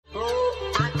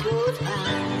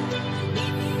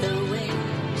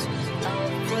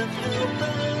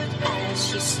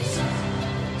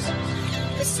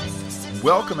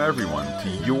Welcome, everyone, to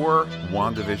your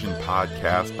WandaVision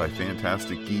podcast by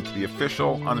Fantastic Geek, the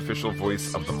official, unofficial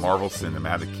voice of the Marvel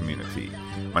Cinematic Community.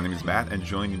 My name is Matt, and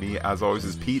joining me, as always,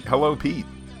 is Pete. Hello, Pete.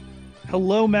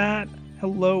 Hello, Matt.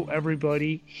 Hello,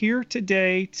 everybody. Here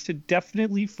today to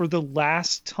definitely, for the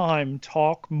last time,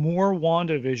 talk more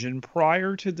WandaVision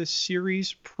prior to the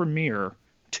series premiere.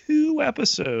 2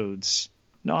 episodes,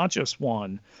 not just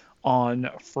one, on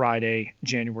Friday,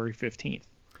 January 15th.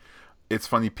 It's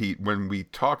funny, Pete, when we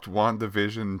talked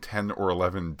WandaVision 10 or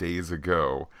 11 days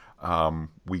ago, previewing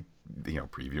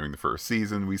the first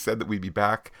season, we said that we'd be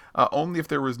back only if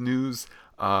there was news.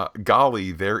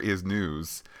 Golly, there is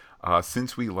news.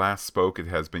 Since we last spoke, it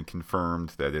has been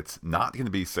confirmed that it's not going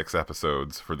to be 6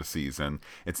 episodes for the season.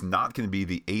 It's not going to be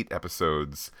the 8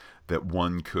 episodes that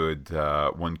one could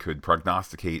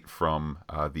prognosticate from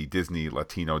the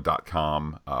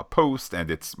DisneyLatino.com post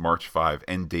and its March 5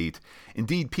 end date.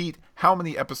 Indeed, Pete, how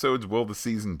many episodes will the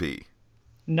season be?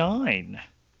 9.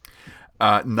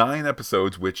 9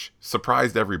 episodes, which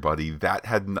surprised everybody. There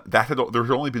had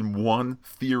only been one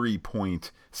theory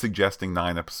point suggesting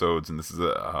 9 episodes, and this is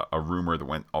a rumor that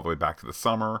went all the way back to the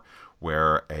summer,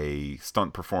 where a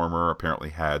stunt performer apparently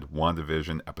had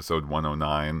WandaVision episode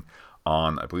 109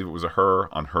 on, I believe it was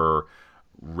on her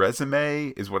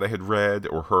resume, is what I had read,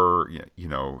 or her,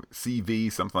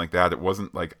 CV, something like that. It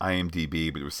wasn't like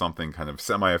IMDb, but it was something kind of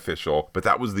semi-official. But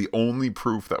that was the only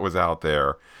proof that was out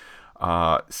there.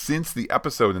 Since the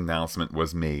episode announcement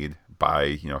was made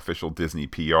by, official Disney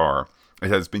PR, it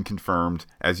has been confirmed,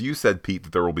 as you said, Pete,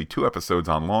 that there will be 2 episodes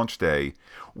on launch day,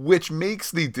 which makes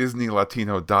the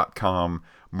DisneyLatino.com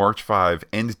March 5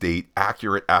 end date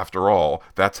accurate after all.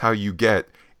 That's how you get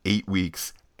 8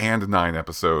 weeks and 9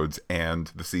 episodes,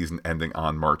 and the season ending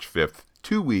on March 5th,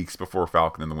 2 weeks before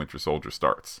Falcon and the Winter Soldier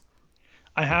starts.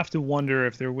 I have to wonder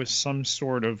if there was some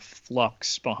sort of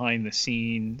flux behind the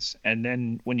scenes, and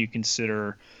then when you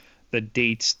consider the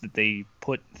dates that they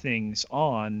put things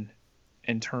on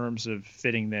in terms of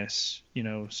fitting this,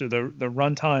 so the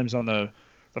run times on the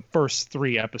first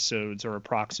 3 episodes are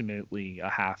approximately a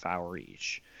half hour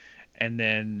each. And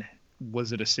then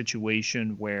was it a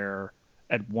situation where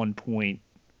at one point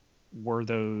were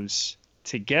those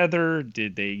together?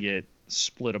 Did they get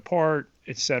split apart,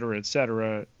 et cetera, et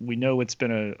cetera? We know it's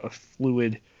been a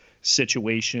fluid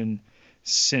situation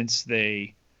since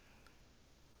they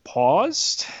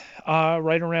paused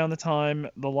right around the time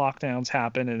the lockdowns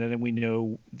happened, and then we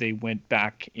know they went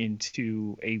back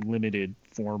into a limited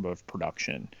form of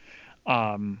production.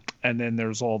 And then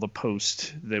there's all the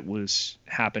post that was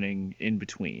happening in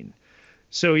between.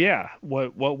 So yeah,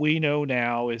 what we know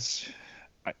now is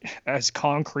as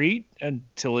concrete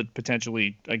until it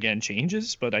potentially again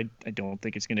changes, but I don't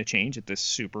think it's going to change at this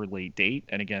super late date.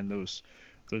 And again, those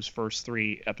first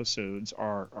 3 episodes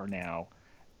are now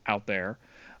out there.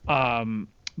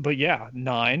 But yeah,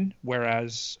 9,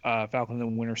 whereas Falcon and the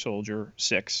Winter Soldier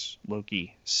 6,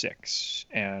 Loki 6,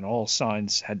 and all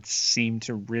signs had seemed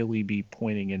to really be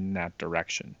pointing in that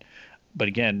direction. But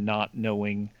again, not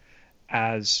knowing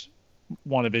as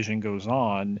WandaVision goes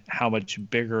on, how much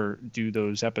bigger do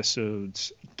those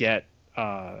episodes get?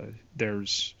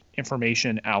 There's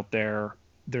information out there.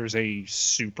 There's a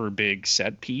super big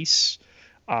set piece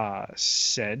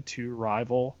said to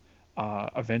rival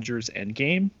Avengers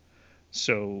Endgame.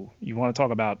 So you want to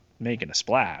talk about making a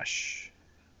splash.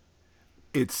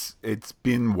 It's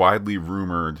been widely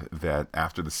rumored that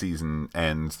after the season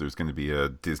ends, there's going to be a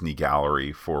Disney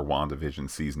gallery for WandaVision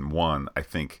season 1.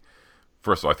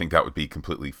 First of all, I think that would be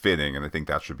completely fitting, and I think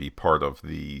that should be part of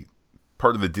the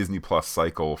Disney Plus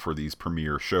cycle for these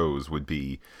premiere shows. Would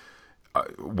be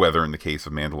whether in the case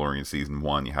of Mandalorian season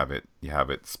 1 you have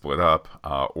it split up,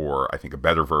 or I think a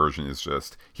better version is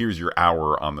just here's your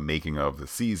hour on the making of the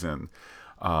season.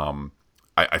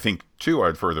 I think too,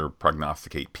 I'd further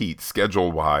prognosticate, Pete,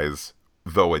 schedule wise,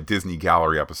 though a Disney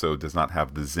gallery episode does not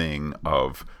have the zing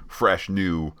of fresh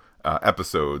new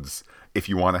episodes. If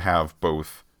you want to have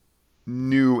both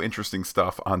new interesting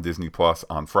stuff on Disney Plus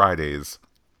on Fridays,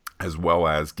 as well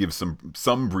as give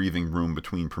some breathing room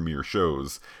between premiere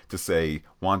shows, to say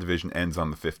WandaVision ends on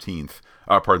the 15th,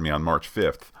 on March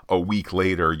 5th. A week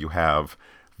later, you have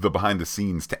the behind the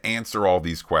scenes to answer all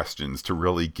these questions, to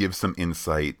really give some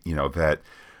insight, that,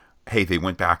 hey, they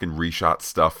went back and reshot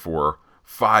stuff for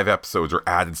 5 episodes or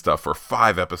added stuff for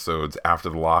 5 episodes after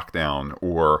the lockdown,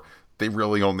 or they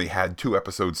really only had 2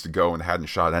 episodes to go and hadn't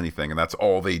shot anything, and that's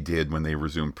all they did when they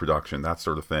resumed production. That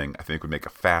sort of thing, I think, would make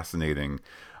a fascinating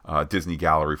Disney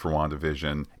gallery for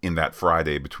WandaVision in that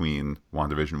Friday between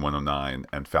WandaVision 109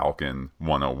 and Falcon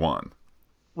 101.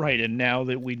 Right, and now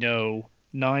that we know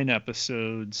 9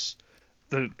 episodes,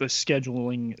 the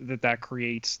scheduling that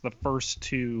creates, the first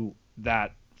two,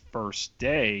 that first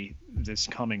day, this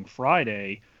coming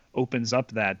Friday, opens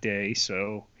up that day.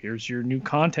 So here's your new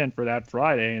content for that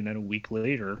Friday, and then a week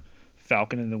later,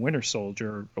 Falcon and the Winter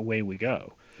Soldier, away we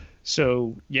go.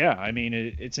 So yeah, I mean,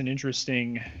 it's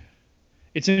interesting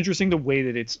the way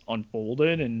that it's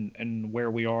unfolded, and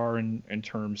where we are in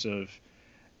terms of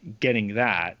getting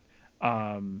that.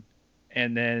 Um,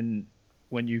 and then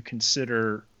when you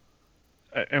consider,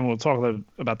 and we'll talk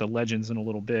about the legends in a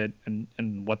little bit,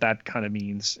 and what that kind of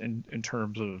means in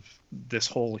terms of this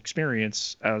whole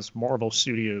experience, as Marvel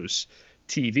Studios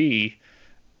TV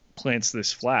plants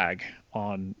this flag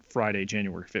on Friday,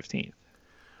 January 15th.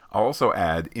 I'll also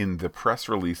add, in the press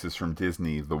releases from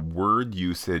Disney, the word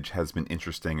usage has been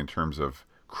interesting in terms of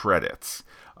credits.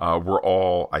 We're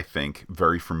all, I think,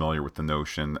 very familiar with the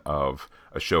notion of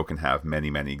a show can have many,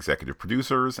 many executive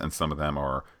producers, and some of them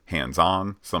are hands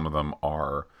on, some of them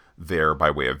are there by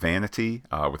way of vanity.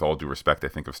 With all due respect, I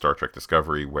think of Star Trek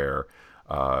Discovery, where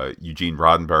Eugene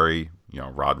Roddenberry,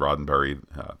 Rod Roddenberry,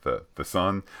 the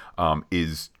son,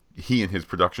 is he and his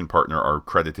production partner are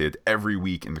credited every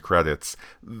week in the credits.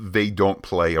 They don't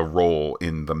play a role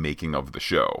in the making of the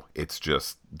show. It's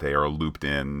just they are looped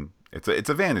in. It's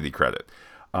a vanity credit.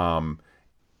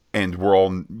 And we're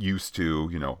all used to,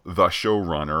 the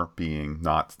showrunner being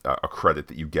not a credit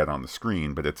that you get on the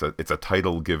screen, but it's a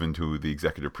title given to the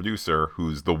executive producer,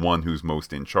 who's the one who's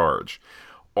most in charge.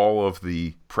 All of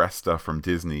the press stuff from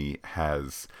Disney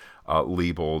has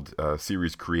labeled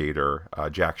series creator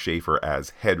Jack Schaefer as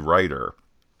head writer,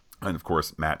 and of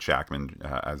course Matt Shakman,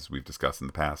 as we've discussed in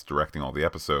the past, directing all the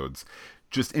episodes.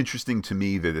 Just interesting to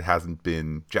me that it hasn't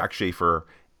been Jack Schaefer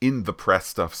in the press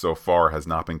stuff so far, has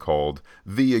not been called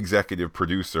the executive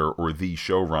producer or the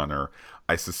showrunner.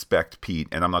 I suspect Pete,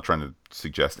 and I'm not trying to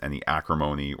suggest any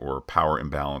acrimony or power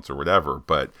imbalance or whatever,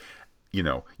 but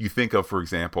you think of, for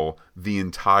example, the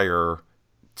entire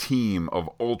team of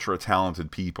ultra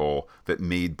talented people that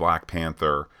made Black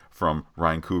Panther, from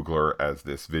Ryan Coogler as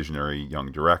this visionary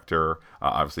young director,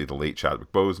 obviously the late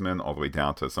Chadwick Boseman, all the way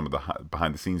down to some of the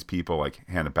behind the scenes people like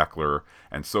Hannah Beckler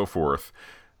and so forth.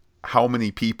 How many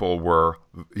people were,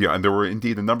 and there were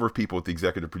indeed a number of people with the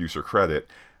executive producer credit.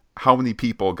 How many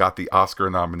people got the Oscar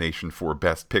nomination for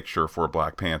Best Picture for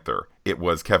Black Panther? It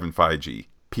was Kevin Feige,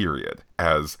 period,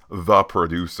 as the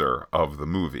producer of the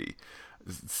movie.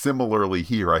 Similarly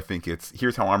here, I think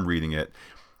here's how I'm reading it.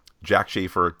 Jack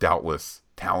Schaefer, doubtless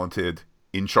talented,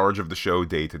 in charge of the show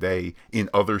day to day. In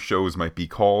other shows might be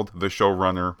called the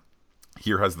showrunner.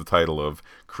 Here has the title of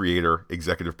creator,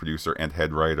 executive producer, and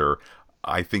head writer.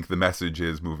 I think the message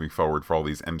is, moving forward for all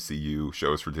these MCU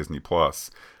shows for Disney Plus,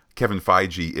 Kevin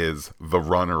Feige is the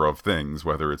runner of things,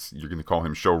 whether it's you're going to call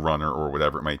him showrunner or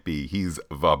whatever it might be. He's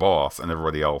the boss, and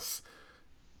everybody else,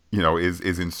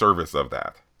 is in service of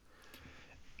that.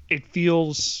 It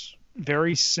feels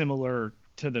very similar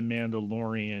to The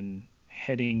Mandalorian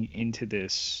heading into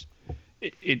this.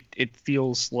 It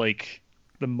feels like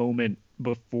the moment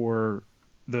before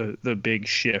the big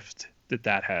shift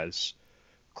that has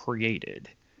created,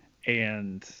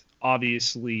 and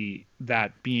obviously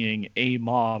that being a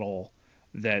model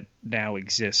that now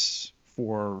exists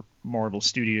for Marvel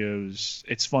Studios.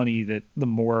 It's funny that the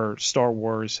more Star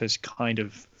Wars has kind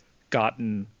of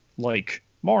gotten like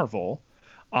Marvel,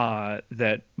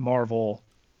 that Marvel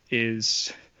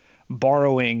is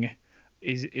borrowing,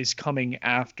 is coming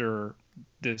after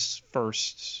this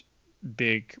first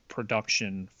big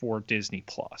production for Disney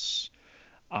Plus.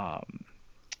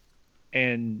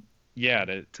 And yeah,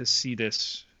 to see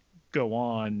this go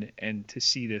on and to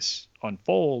see this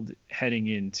unfold heading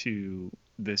into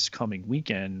this coming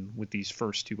weekend with these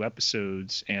first two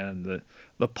episodes and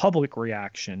the public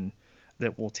reaction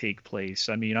that will take place.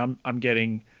 I mean, I'm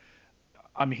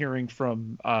hearing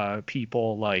from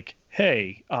people like,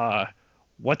 hey,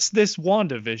 what's this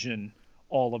WandaVision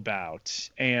all about?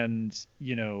 And,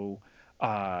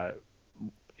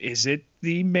 is it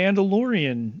the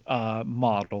Mandalorian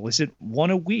model? Is it one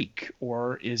a week,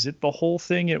 or is it the whole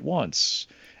thing at once?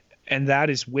 And that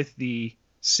is with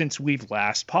since we've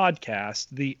last podcast,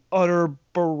 the utter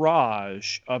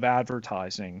barrage of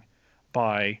advertising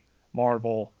by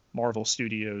Marvel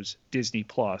Studios, Disney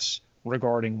Plus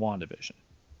regarding WandaVision.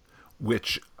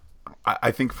 Which I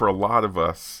think for a lot of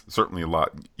us, certainly a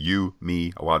lot, you,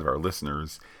 me, a lot of our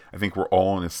listeners, I think we're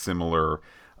all in a similar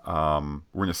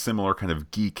We're in a similar kind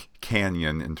of geek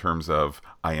canyon in terms of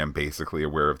I am basically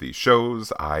aware of these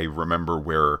shows. I remember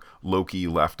where Loki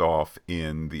left off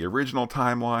in the original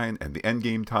timeline and the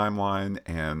Endgame timeline,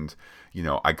 and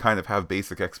I kind of have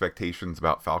basic expectations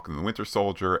about Falcon and the Winter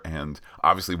Soldier, and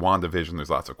obviously WandaVision. There's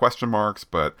lots of question marks,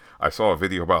 but I saw a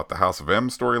video about the House of M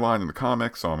storyline in the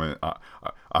comics, so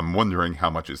I'm wondering how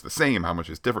much is the same, how much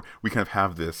is different. We kind of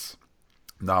have this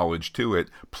knowledge to it.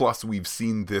 Plus, we've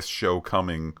seen this show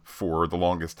coming for the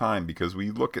longest time because we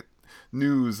look at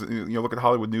news, look at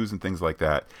Hollywood news and things like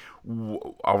that.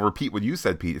 I'll repeat what you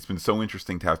said, Pete. It's been so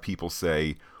interesting to have people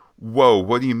say, whoa,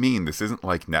 what do you mean? This isn't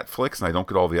like Netflix and I don't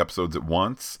get all the episodes at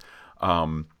once.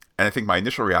 And I think my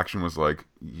initial reaction was like,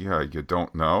 yeah, you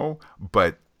don't know.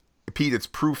 But Pete, it's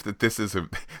proof that this is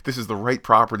the right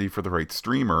property for the right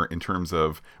streamer in terms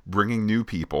of bringing new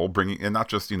people, and not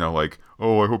just like,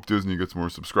 oh, I hope Disney gets more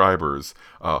subscribers.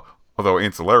 Although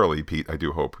ancillarily, Pete, I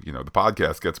do hope the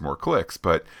podcast gets more clicks.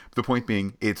 But the point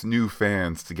being, it's new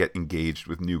fans to get engaged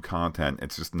with new content.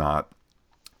 It's just not,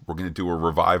 we're going to do a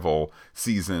revival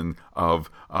season of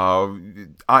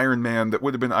Iron Man that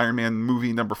would have been Iron Man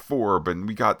movie number 4, but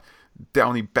we got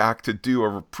Downey back to do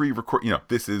a pre-record.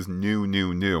 This is new,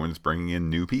 and it's bringing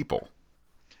in new people.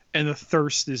 And the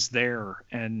thirst is there,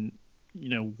 and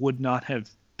would not have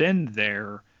been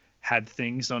there had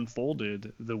things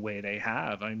unfolded the way they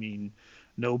have. I mean,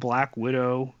 no Black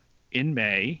Widow in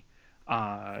May,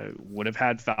 would have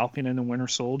had Falcon and the Winter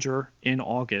Soldier in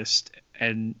August,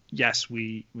 and yes,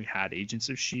 we had Agents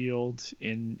of S.H.I.E.L.D.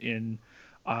 in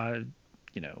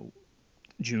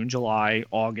June, July,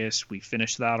 August. We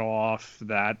finished that off.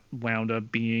 That wound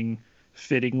up being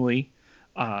fittingly,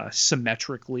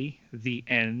 symmetrically, the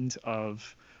end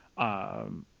of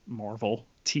Marvel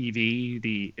TV,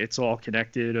 the It's All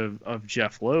Connected of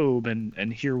Jeff Loeb,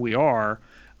 and here we are,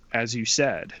 as you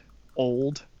said,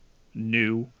 old,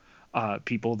 new,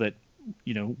 people that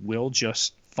will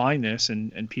just find this,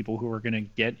 and people who are going to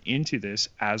get into this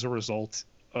as a result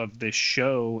of this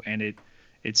show. And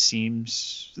it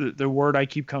seems the word I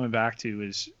keep coming back to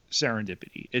is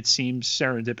serendipity. It seems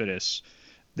serendipitous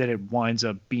that it winds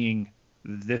up being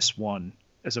this one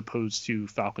as opposed to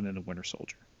Falcon and the Winter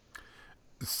Soldier.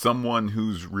 Someone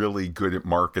who's really good at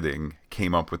marketing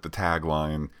came up with the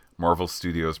tagline, Marvel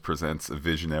Studios presents a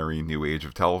visionary new age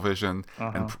of television.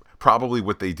 Uh-huh. And probably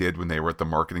what they did when they were at the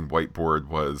marketing whiteboard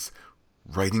was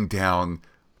writing down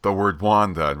the word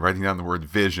Wanda and writing down the word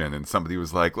vision, and somebody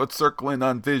was like, let's circle in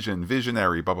on vision,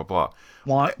 visionary, blah blah blah.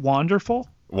 Wonderful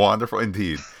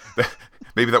indeed.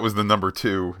 Maybe that was the number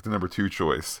two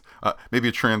choice. Maybe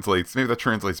that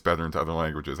translates better into other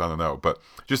languages, I don't know. But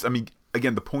just,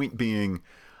 again, the point being,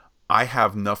 I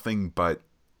have nothing but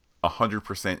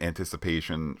 100%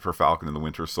 anticipation for Falcon and the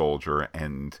Winter Soldier,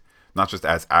 and not just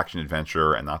as action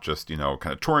adventure, and not just kind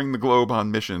of touring the globe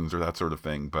on missions or that sort of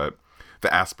thing, but the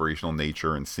aspirational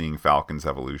nature and seeing Falcon's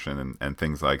evolution and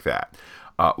things like that.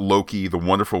 Loki, the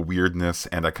wonderful weirdness,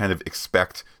 and I kind of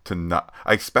expect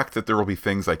that there will be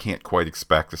things I can't quite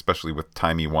expect, especially with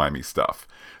timey-wimey stuff.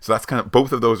 So that's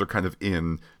both of those are kind of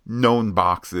in known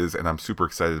boxes, and I'm super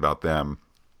excited about them.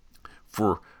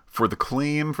 For the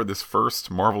claim for this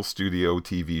first Marvel Studio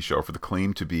TV show, for the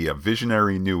claim to be a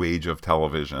visionary new age of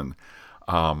television,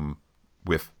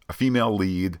 with a female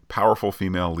lead, powerful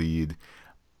female lead,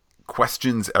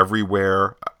 questions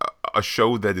everywhere, a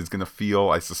show that is going to feel,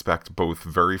 I suspect, both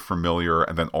very familiar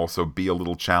and then also be a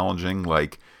little challenging,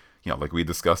 like we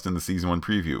discussed in the season 1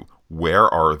 preview. Where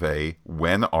are they?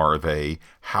 When are they?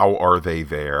 How are they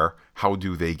there? How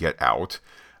do they get out?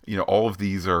 All of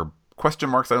these are question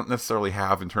marks I don't necessarily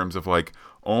have in terms of like,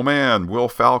 oh man, will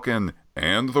Falcon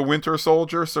and the Winter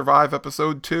Soldier survive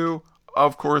episode 2?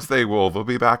 Of course they will. They'll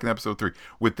be back in episode 3.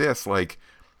 With this,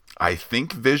 I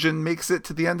think Vision makes it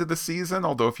to the end of the season,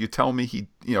 although if you tell me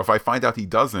if I find out he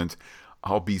doesn't,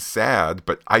 I'll be sad,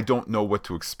 but I don't know what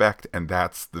to expect, and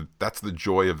that's the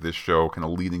joy of this show, kind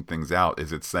of leading things out,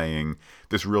 is it's saying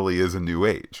this really is a new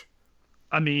age.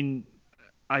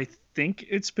 I think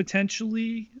it's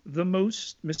potentially the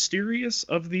most mysterious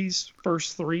of these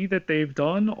first 3 that they've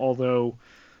done, although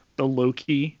the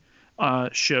Loki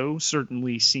show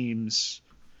certainly seems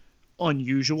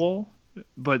unusual,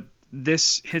 but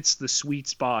this hits the sweet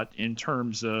spot in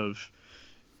terms of,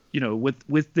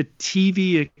 with the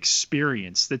TV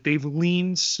experience, that they've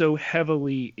leaned so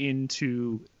heavily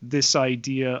into this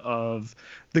idea of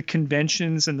the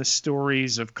conventions and the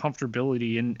stories of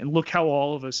comfortability. And look how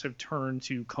all of us have turned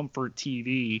to comfort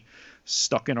TV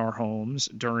stuck in our homes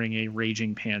during a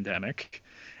raging pandemic.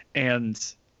 And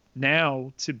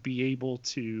now to be able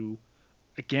to,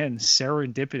 again,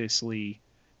 serendipitously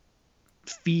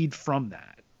feed from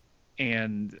that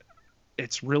and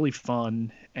it's really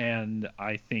fun, and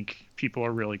I think people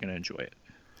are really going to enjoy it.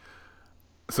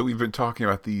 So we've been talking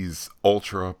about these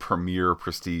ultra premier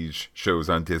prestige shows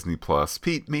on Disney Plus.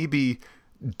 Pete, maybe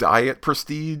diet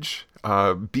prestige,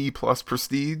 B plus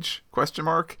prestige question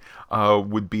mark,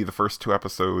 would be the first two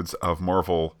episodes of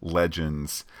Marvel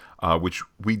Legends, which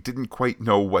we didn't quite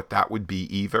know what that would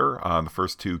be either. The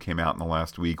first two came out in the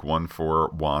last week, one for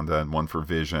Wanda and one for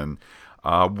Vision.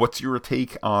 What's your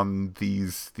take on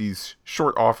these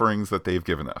short offerings that they've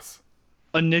given us?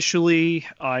 Initially,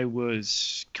 I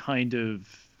was kind of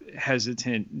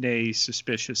hesitant, nay,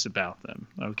 suspicious about them.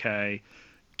 Okay.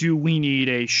 Do we need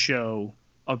a show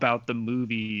about the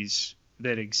movies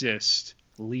that exist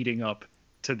leading up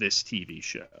to this TV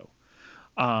show?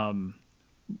 Um,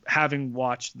 Having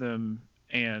watched them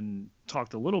and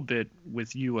talked a little bit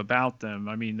with you about them,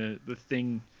 I mean, the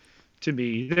thing to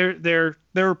me,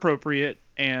 they're appropriate,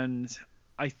 and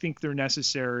I think they're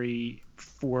necessary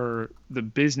for the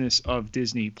business of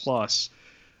Disney Plus.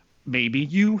 Maybe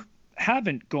you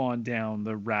haven't gone down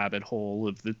the rabbit hole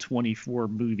of the 24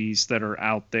 movies that are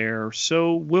out there,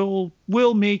 so we'll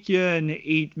make you an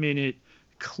 8-minute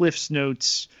Cliff's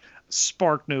Notes,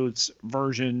 Spark Notes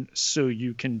version so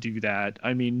you can do that.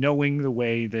 I mean, knowing the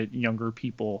way that younger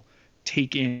people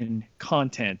take in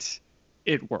content,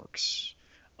 it works.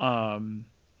 Um,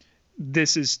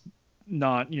 this is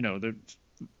not,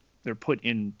 they're put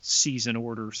in season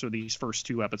order. So these first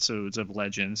two episodes of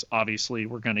Legends, obviously,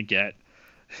 we're going to get,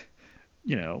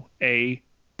 a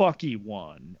Bucky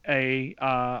one, a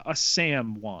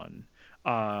Sam one,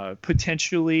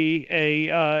 potentially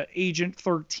a Agent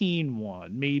 13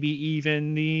 one, maybe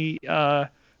even the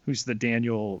who's the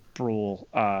Daniel Bruhl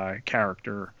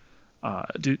character.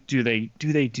 Do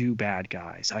they do bad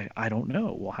guys? I don't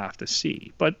know. We'll have to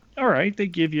see. But all right, they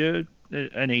give you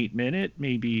an 8-minute,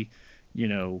 maybe,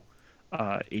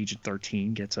 Agent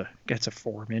 13 gets a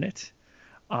 4-minute.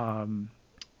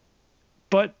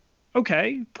 But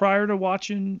okay, prior to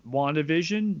watching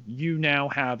WandaVision, you now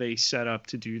have a setup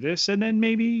to do this, and then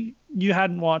maybe you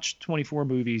hadn't watched 24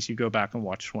 movies, you go back and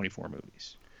watch 24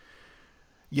 movies.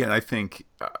 Yeah, and I think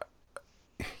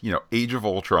Age of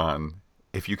Ultron,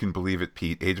 if you can believe it,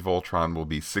 Pete, Age of Ultron will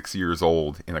be 6 years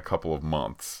old in a couple of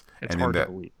months. It's And in hard to that,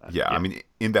 believe that. yeah, I mean,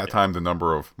 in that time, the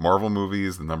number of Marvel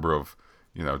movies, the number of,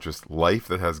 just life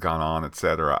that has gone on,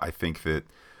 etc. I think that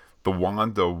the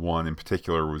Wanda one in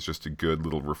particular was just a good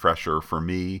little refresher for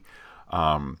me.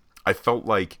 I felt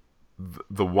like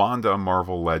the Wanda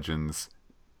Marvel Legends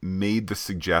made the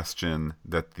suggestion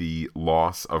that the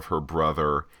loss of her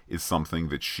brother is something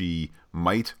that she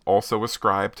might also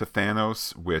ascribe to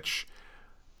Thanos, which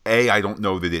A, I don't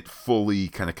know that it fully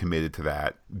kind of committed to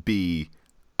that. B,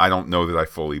 I don't know that I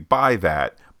fully buy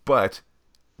that, but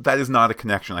that is not a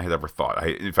connection I had ever thought.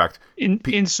 In fact,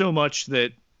 in so much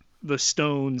that the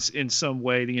stones in some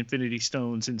way, the Infinity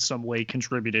Stones in some way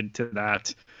contributed to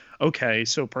that. Okay,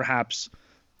 so perhaps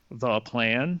the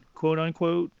plan, quote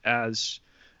unquote, as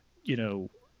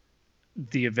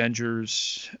the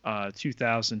Avengers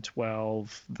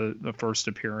 2012, the first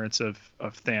appearance of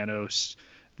Thanos,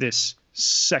 this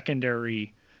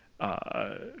secondary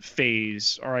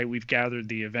phase. All right, we've gathered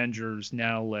the Avengers.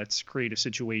 Now let's create a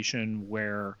situation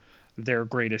where their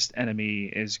greatest enemy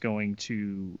is going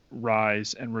to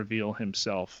rise and reveal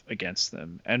himself against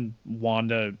them. And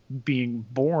Wanda being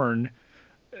born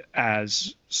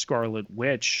as Scarlet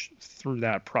Witch through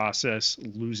that process,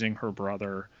 losing her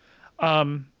brother.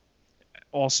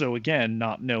 Also, again,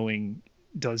 not knowing,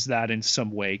 does that in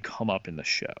some way come up in the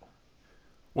show?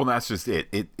 well, that's just it.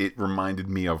 It reminded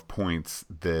me of points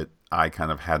that I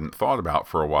kind of hadn't thought about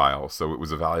for a while. So it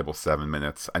was a valuable 7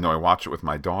 minutes. I know I watched it with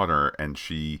my daughter, and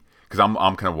because I'm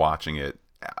kind of watching it,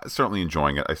 certainly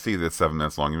enjoying it. I see that it's 7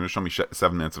 minutes long. You're going to show me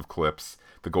 7 minutes of clips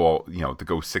to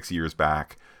go 6 years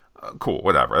back. Cool,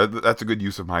 whatever. That's a good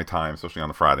use of my time, especially on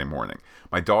a Friday morning.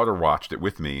 My daughter watched it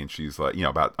with me, and she's like,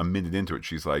 about a minute into it,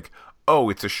 she's like, "Oh,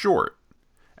 it's a short."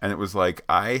 And it was like,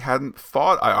 I hadn't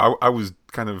thought. I was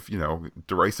kind of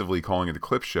derisively calling it a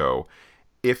clip show.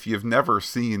 If you've never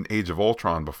seen Age of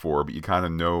Ultron before, but you kind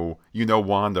of know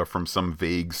Wanda from some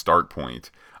vague start point,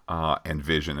 and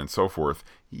Vision and so forth.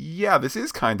 Yeah, this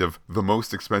is kind of the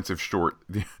most expensive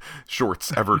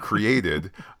shorts ever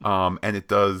created, and it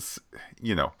does,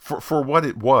 for what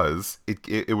it was,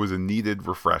 it was a needed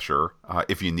refresher,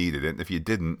 if you needed it. If you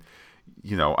didn't,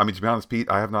 I mean, to be honest, Pete,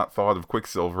 I have not thought of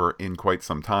Quicksilver in quite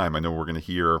some time. I know we're going to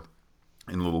hear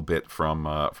in a little bit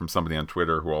from somebody on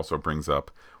Twitter who also brings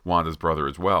up Wanda's brother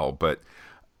as well, but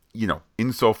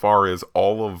insofar as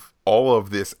all of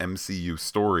this MCU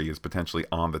story is potentially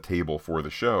on the table for the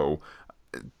show,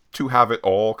 to have it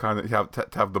all kind of to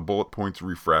have the bullet points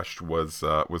refreshed was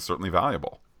certainly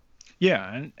valuable.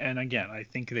 Yeah, and again, I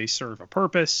think they serve a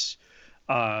purpose.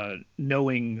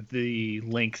 Knowing the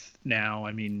length now,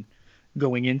 I mean,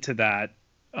 going into that,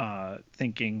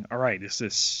 thinking, all right, is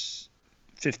this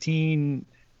 15,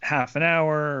 half an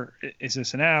hour? Is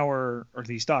this an hour? Are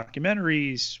these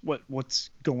documentaries? What's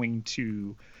going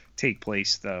to take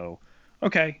place though?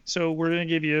 Okay, so we're going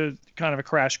to give you kind of a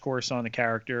crash course on the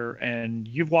character, and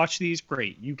you've watched these.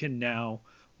 Great, you can now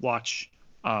watch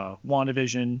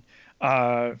WandaVision.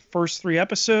 First three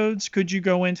episodes, could you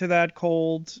go into that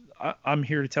cold? I'm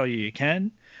here to tell you you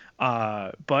can,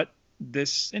 but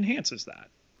this enhances that.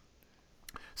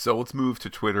 So let's move to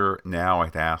Twitter now.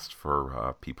 I'd asked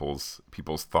for people's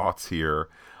thoughts here.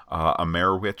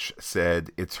 Ameriwitch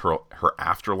said it's her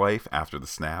afterlife after the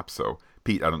snap. So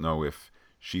Pete, I don't know if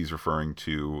she's referring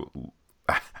to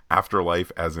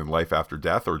afterlife as in life after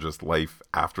death or just life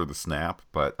after the snap,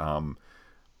 but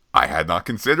I had not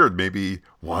considered maybe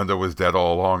Wanda was dead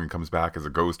all along and comes back as a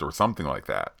ghost or something like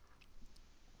that.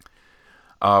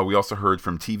 We also heard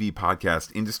from TV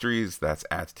Podcast Industries, that's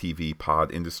at TV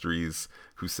Pod Industries,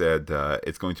 who said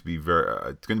it's going to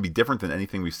be different than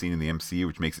anything we've seen in the MCU,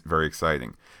 which makes it very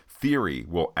exciting. Theory: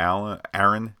 will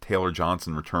Aaron Taylor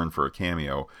Johnson return for a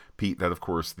cameo? Pete, that of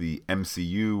course the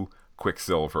MCU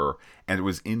Quicksilver, and it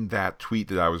was in that tweet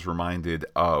that I was reminded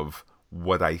of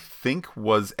what I think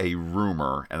was a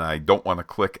rumor, and I don't want to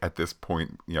click at this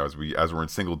point, as we're in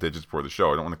single digits before the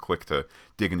show, I don't want to click to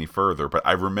dig any further, but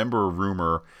I remember a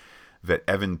rumor that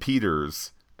Evan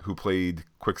Peters, who played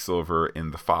Quicksilver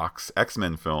in the Fox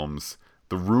X-Men films,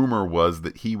 the rumor was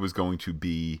that he was going to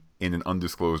be in an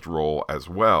undisclosed role as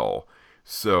well.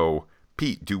 So,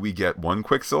 Pete, do we get one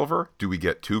Quicksilver? Do we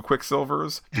get two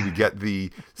Quicksilvers? Do we get the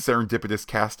serendipitous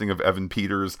casting of Evan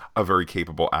Peters, a very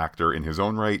capable actor in his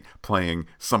own right, playing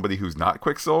somebody who's not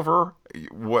Quicksilver?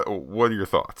 What are your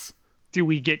thoughts? Do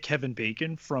we get Kevin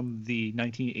Bacon from the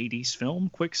 1980s film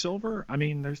Quicksilver? I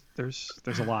mean, there's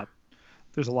a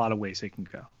lot of ways they can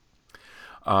go.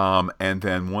 And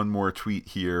then one more tweet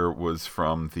here was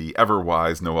from the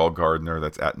ever-wise Noel Gardner,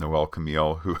 that's at Noel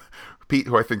Camille, who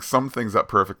I think summed things up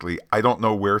perfectly. I don't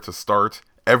know where to start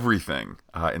everything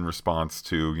in response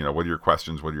to, what are your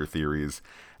questions, what are your theories?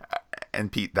 And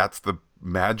Pete, that's the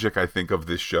magic, I think, of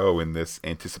this show in this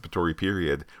anticipatory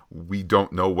period. We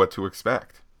don't know what to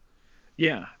expect.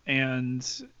 Yeah, and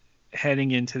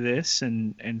heading into this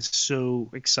and so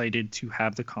excited to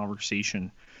have the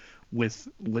conversation with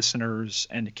listeners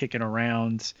and to kick it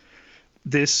around.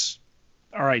 This,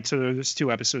 all right, so there's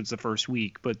 2 episodes the first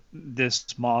week, but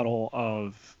this model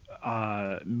of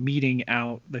meeting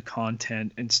out the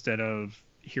content instead of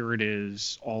here it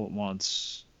is all at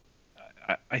once,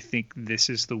 I think this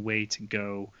is the way to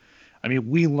go. I mean,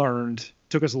 we learned,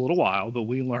 took us a little while, but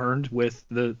we learned with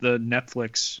the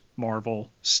Netflix Marvel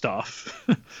stuff,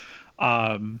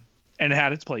 and it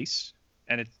had its place,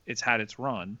 and it's had its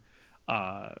run,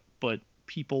 but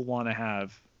people want to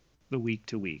have the week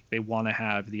to week. They want to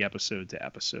have the episode to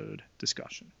episode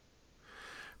discussion.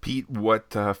 Pete,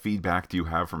 what feedback do you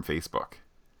have from Facebook?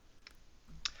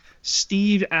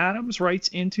 Steve Adams writes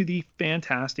into the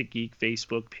Fantastic Geek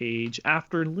Facebook page,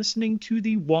 after listening to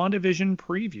the WandaVision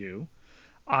preview,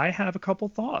 I have a couple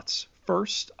thoughts.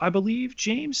 First, I believe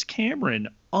James Cameron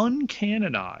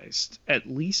uncanonized at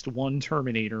least one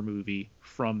Terminator movie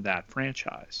from that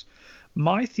franchise.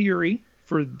 My theory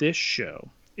for this show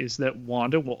is that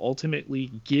Wanda will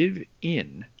ultimately give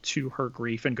in to her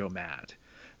grief and go mad.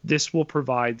 This will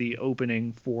provide the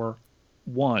opening for,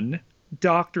 one,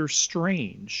 Doctor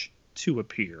Strange to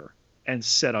appear and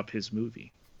set up his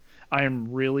movie. I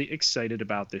am really excited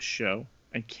about this show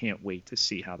and can't wait to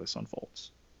see how this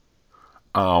unfolds.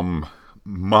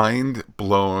 Mind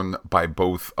blown by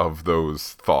both of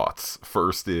those thoughts.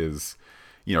 First is,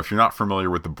 if you're not familiar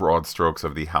with the broad strokes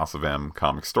of the House of M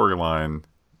comic storyline,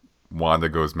 Wanda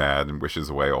goes mad and wishes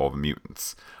away all the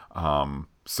mutants.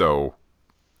 So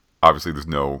obviously there's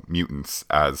no mutants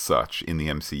as such in the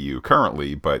MCU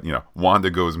currently, but Wanda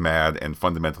goes mad and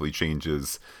fundamentally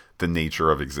changes the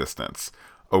nature of existence.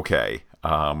 Okay,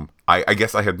 I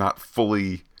guess I had not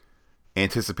fully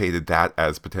anticipated that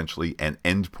as potentially an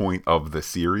end point of the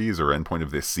series or end point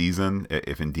of this season,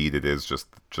 if indeed it is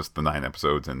just the 9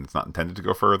 episodes and it's not intended to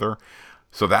go further.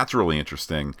 So that's really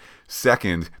interesting.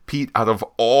 Second, Pete, out of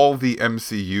all the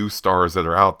MCU stars that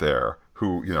are out there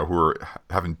who are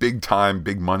having big time,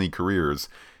 big money careers,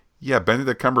 yeah,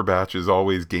 Benedict Cumberbatch is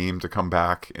always game to come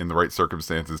back in the right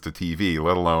circumstances to TV,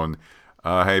 let alone,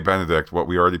 hey, Benedict, what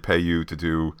we already pay you to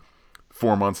do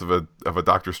 4 months of a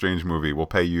Doctor Strange movie, we'll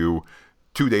pay you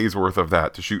 2 days worth of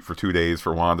that to shoot for 2 days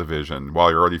for WandaVision while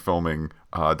you're already filming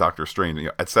Doctor Strange,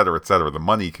 et cetera, et cetera. The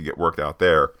money could get worked out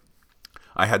there.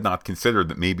 I had not considered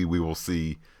that maybe we will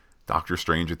see Doctor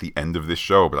Strange at the end of this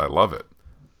show, but I love it.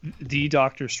 The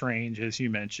Doctor Strange, as you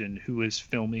mentioned, who is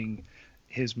filming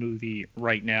his movie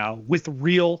right now with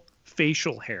real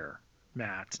facial hair,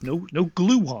 Matt. No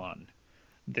glue on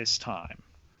this time.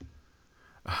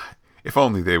 If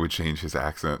only they would change his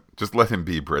accent. Just let him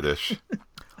be British.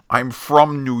 I'm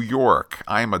from New York.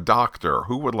 I'm a doctor.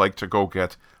 Who would like to go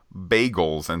get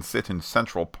bagels and sit in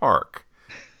Central Park?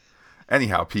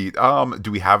 Anyhow, Pete,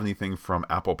 do we have anything from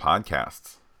Apple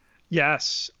Podcasts?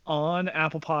 Yes, on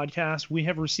Apple Podcasts, we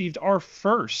have received our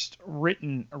first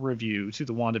written review to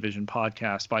the WandaVision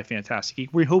podcast by Fantastic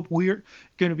Geek. We hope we're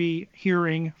going to be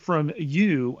hearing from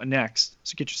you next,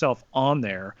 so get yourself on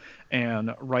there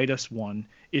and write us one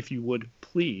if you would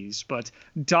please. But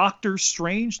Doctor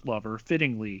Strangelover,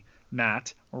 fittingly,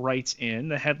 Matt writes in,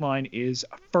 the headline is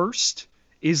 "First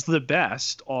is the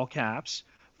Best," all caps,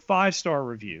 5-star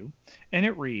review, and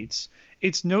it reads,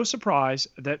 "It's no surprise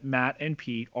that Matt and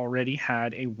Pete already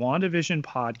had a WandaVision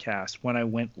podcast when I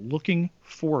went looking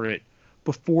for it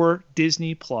before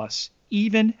Disney Plus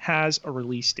even has a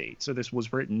release date." So this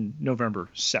was written November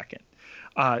 2nd.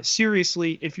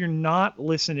 Seriously, if you're not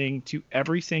listening to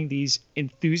everything these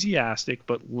enthusiastic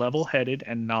but level-headed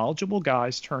and knowledgeable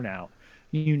guys turn out,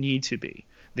 you need to be.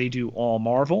 They do all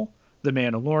Marvel, The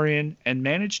Mandalorian, and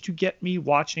managed to get me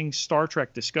watching Star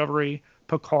Trek Discovery,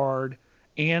 Picard,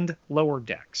 and Lower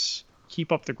Decks.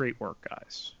 Keep up the great work,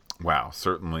 guys. Wow,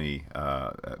 certainly,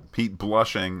 Pete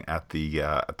blushing at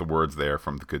the words there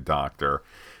from the good doctor,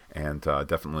 and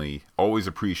definitely always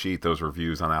appreciate those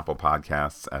reviews on Apple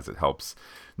Podcasts as it helps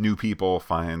new people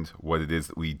find what it is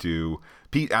that we do.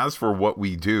 Pete, as for what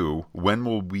we do, when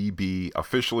will we be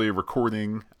officially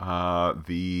recording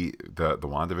the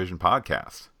WandaVision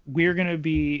podcast? We're going to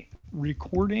be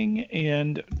recording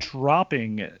and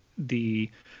dropping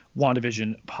the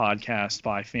WandaVision podcast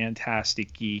by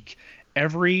Fantastic Geek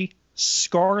every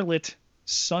Scarlet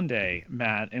Sunday,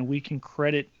 Matt, and we can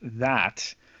credit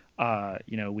that.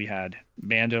 We had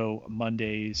Mando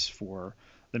Mondays for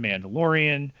The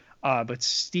Mandalorian, but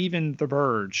Stephen the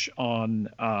Burge on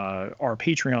our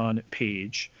Patreon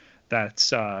page,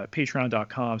 that's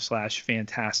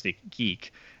patreon.com/fantasticgeek,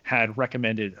 had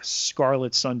recommended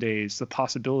Scarlet Sundays, the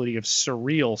possibility of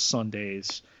Surreal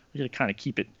Sundays. We're going to kind of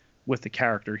keep it with the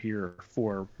character here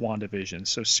for WandaVision.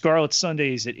 So Scarlet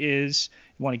Sundays it is.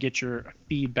 You want to get your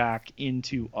feedback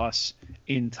into us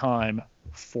in time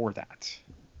for that.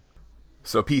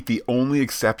 So, Pete, the only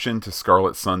exception to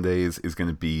Scarlet Sundays is going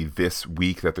to be this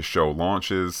week that the show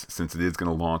launches. Since it is going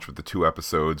to launch with the 2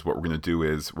 episodes, what we're going to do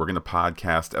is we're going to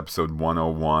podcast episode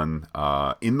 101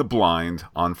 in the blind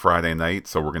on Friday night.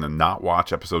 So we're going to not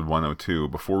watch episode 102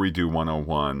 before we do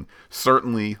 101.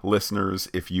 Certainly, listeners,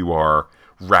 if you are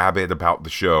rabid about the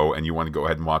show and you want to go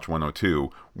ahead and watch 102,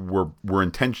 we're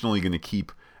intentionally going to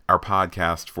keep our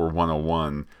podcast for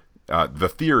 101. The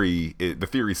theory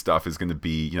stuff is going to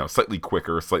be, slightly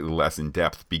quicker, slightly less in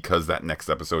depth because that next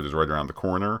episode is right around the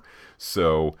corner.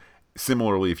 So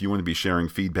similarly, if you want to be sharing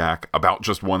feedback about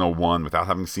just 101 without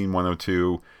having seen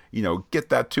 102, get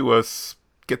that to us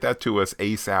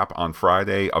ASAP on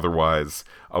Friday. Otherwise,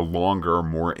 a longer,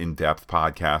 more in-depth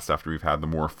podcast after we've had the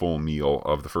more full meal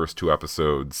of the first 2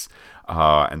 episodes.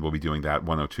 And we'll be doing that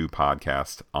 102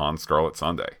 podcast on Scarlet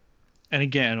Sunday. And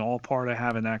again, all part of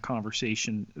having that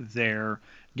conversation there,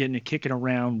 getting to kick it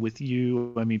around with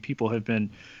you. I mean, people have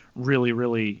been really,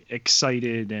 really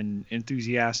excited and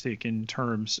enthusiastic in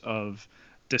terms of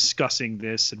discussing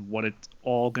this and what it's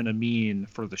all going to mean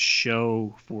for the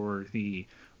show, for the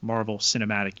Marvel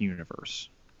Cinematic Universe.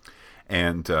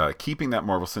 And keeping that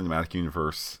Marvel Cinematic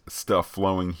Universe stuff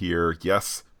flowing here.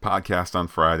 Yes, podcast on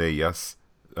Friday. Yes,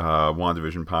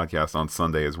 WandaVision podcast on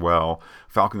Sunday as well.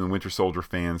 Falcon and Winter Soldier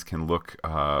fans can look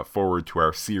forward to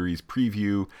our series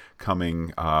preview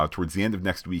coming towards the end of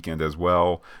next weekend as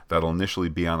well. That'll initially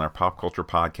be on our Pop Culture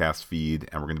podcast feed,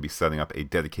 and we're going to be setting up a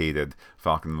dedicated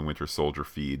Falcon and the Winter Soldier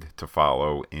feed to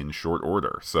follow in short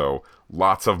order. So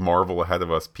lots of Marvel ahead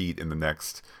of us, Pete, in the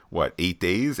next, 9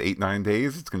 days?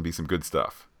 It's going to be some good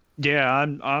stuff. Yeah,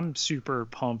 I'm super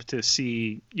pumped to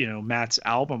see, Matt's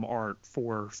album art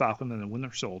for Falcon and the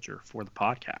Winter Soldier for the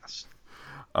podcast.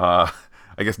 I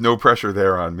guess no pressure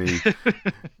there on me.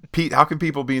 Pete, how can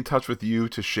people be in touch with you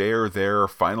to share their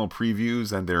final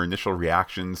previews and their initial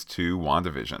reactions to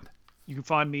WandaVision? You can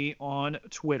find me on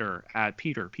Twitter at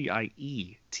Peter,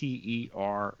 Pieterj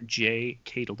Ketelar,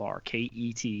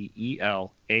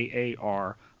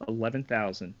 Ketelar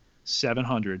 11,000.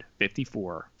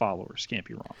 754 followers. Can't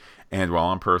be wrong. And while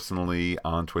I'm personally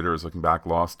on Twitter as Looking Back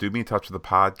Lost, do be in touch with the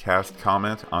podcast.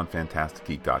 Comment on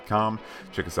FantasticGeek.com.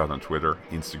 Check us out on Twitter,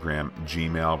 Instagram,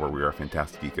 Gmail, where we are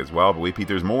Fantastic Geek as well. But wait, Pete,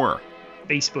 there's more.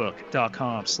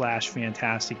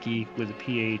 Facebook.com/FantasticGeek with a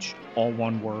PH, all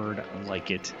one word,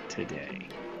 like it today.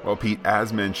 Well, Pete,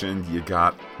 as mentioned, you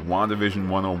got WandaVision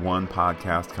 101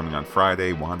 podcast coming on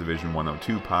Friday, WandaVision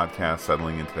 102 podcast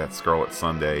settling into that Scarlet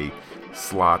Sunday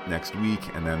slot next week,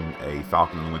 and then a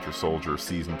Falcon and the Winter Soldier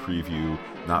season preview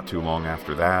not too long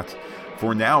after that.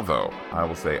 For now, though, I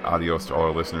will say adios to all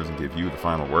our listeners and give you the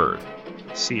final word.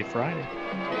 See you Friday.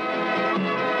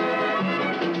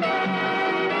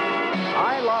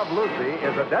 I Love Lucy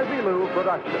is a Desilu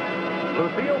production.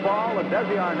 Lucille Ball and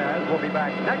Desi Arnaz will be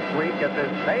back next week at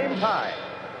this same time.